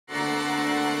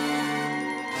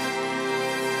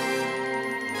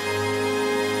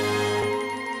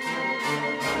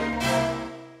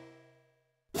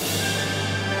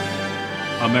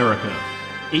America,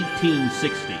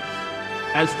 1860.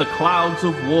 As the clouds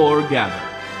of war gather,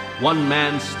 one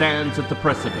man stands at the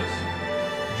precipice.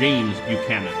 James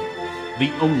Buchanan, the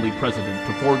only president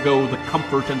to forego the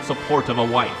comfort and support of a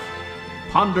wife,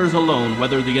 ponders alone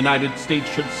whether the United States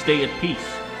should stay at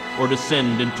peace or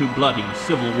descend into bloody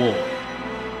civil war.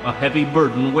 A heavy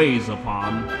burden weighs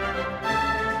upon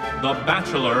the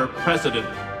Bachelor president.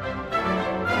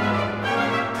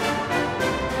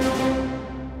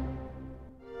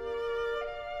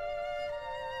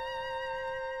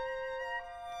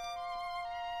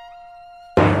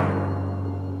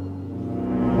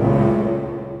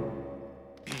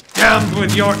 Damned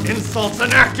with your insults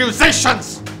and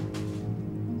accusations!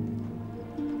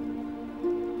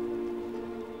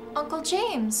 Uncle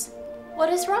James, what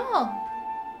is wrong?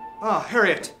 Ah,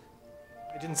 Harriet.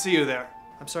 I didn't see you there.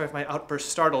 I'm sorry if my outburst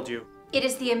startled you. It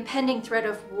is the impending threat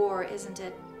of war, isn't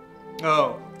it?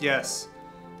 Oh, yes.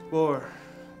 War.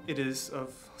 It is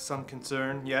of some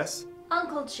concern, yes?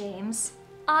 Uncle James,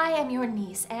 I am your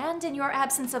niece, and in your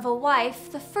absence of a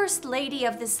wife, the first lady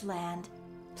of this land.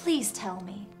 Please tell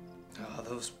me. Oh,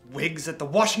 those Whigs at the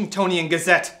Washingtonian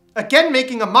Gazette, again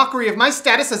making a mockery of my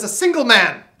status as a single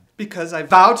man. Because I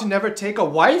vowed to never take a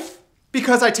wife?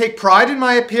 Because I take pride in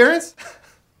my appearance?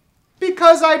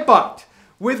 Because I bucked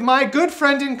with my good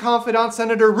friend and confidant,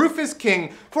 Senator Rufus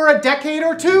King, for a decade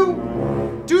or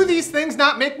two? Do these things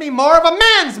not make me more of a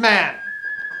man's man?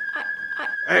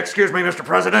 Excuse me, Mr.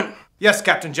 President. Yes,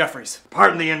 Captain Jeffries.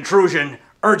 Pardon the intrusion.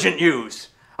 Urgent news.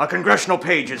 A congressional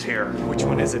page is here. Which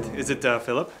one is it? Is it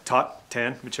Philip? Taut,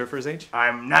 tan, mature for his age?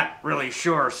 I'm not really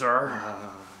sure, sir.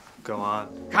 Go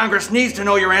on. Congress needs to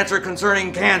know your answer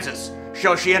concerning Kansas.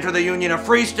 Shall she enter the Union a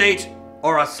free state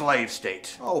or a slave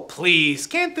state? Oh, please.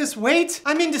 Can't this wait?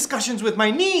 I'm in discussions with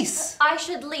my niece. I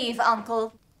should leave,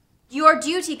 Uncle. Your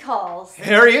duty calls.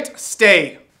 Harriet,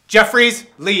 stay. Jeffries,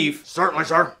 leave. Certainly,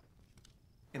 sir.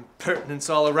 Impertinence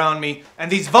all around me,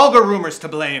 and these vulgar rumors to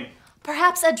blame.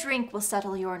 Perhaps a drink will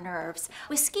settle your nerves.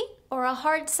 Whiskey or a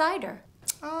hard cider?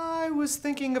 I was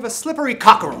thinking of a slippery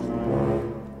cockerel.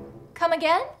 Come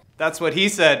again? That's what he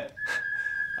said.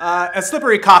 A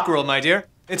slippery cockerel, my dear.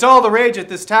 It's all the rage at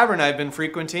this tavern I've been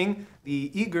frequenting, the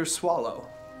Eager Swallow.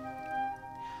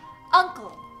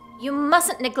 Uncle, you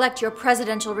mustn't neglect your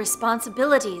presidential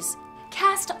responsibilities.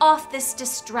 Cast off this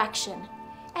distraction.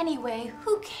 Anyway,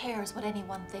 who cares what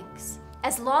anyone thinks?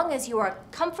 As long as you are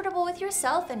comfortable with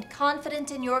yourself and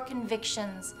confident in your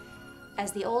convictions.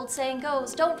 As the old saying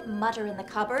goes, don't mutter in the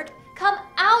cupboard. Come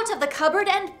out of the cupboard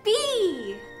and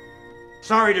be!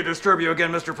 Sorry to disturb you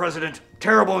again, Mr. President.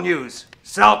 Terrible news.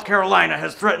 South Carolina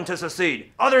has threatened to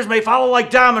secede. Others may follow like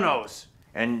dominoes.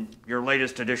 And your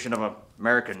latest edition of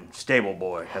American Stable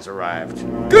Boy has arrived.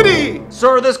 Goody!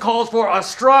 Sir, this calls for a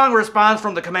strong response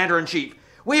from the Commander-in-Chief.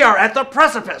 We are at the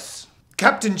precipice.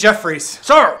 Captain Jeffries.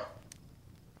 Sir!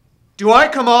 Do I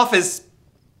come off as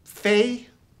fey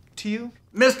to you?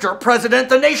 Mr. President,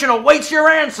 the nation awaits your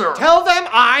answer. Tell them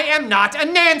I am not a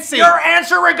Nancy. Your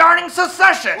answer regarding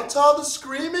secession. What's all the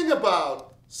screaming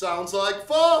about? Sounds like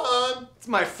fun. It's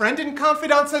my friend and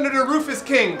confidant, Senator Rufus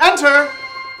King. Enter.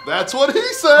 That's what he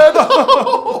said.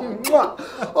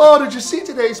 Oh, did you see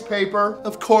today's paper?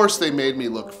 Of course they made me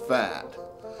look fat.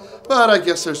 But I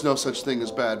guess there's no such thing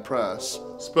as bad press.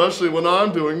 Especially when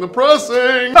I'm doing the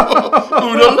pressing.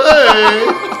 Oodalay!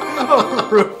 Oh,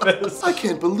 Rufus. I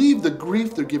can't believe the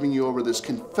grief they're giving you over this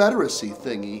Confederacy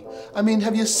thingy. I mean,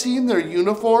 have you seen their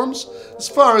uniforms? As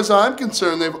far as I'm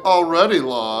concerned, they've already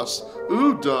lost.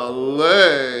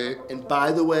 Oodalay! And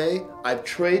by the way, I've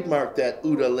trademarked that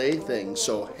oodalay thing,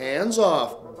 so hands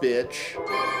off, bitch.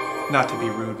 Not to be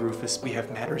rude, Rufus, we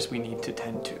have matters we need to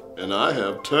tend to. And I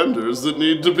have tenders that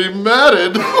need to be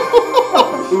matted.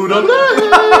 Oodalay!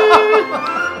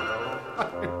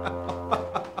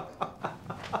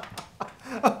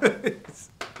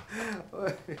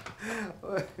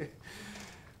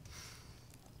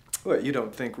 What, you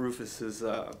don't think Rufus is,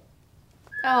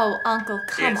 Oh, Uncle,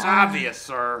 come on. It's obvious,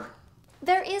 sir.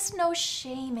 There is no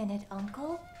shame in it,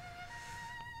 Uncle.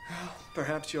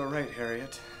 Perhaps you're right,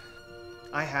 Harriet.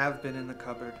 I have been in the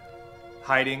cupboard,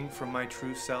 hiding from my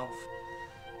true self.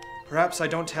 Perhaps I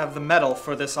don't have the mettle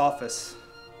for this office.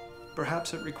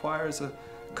 Perhaps it requires a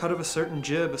cut of a certain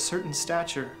jib, a certain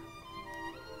stature.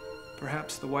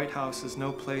 Perhaps the White House is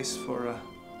no place for a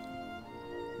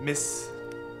Miss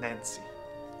Nancy.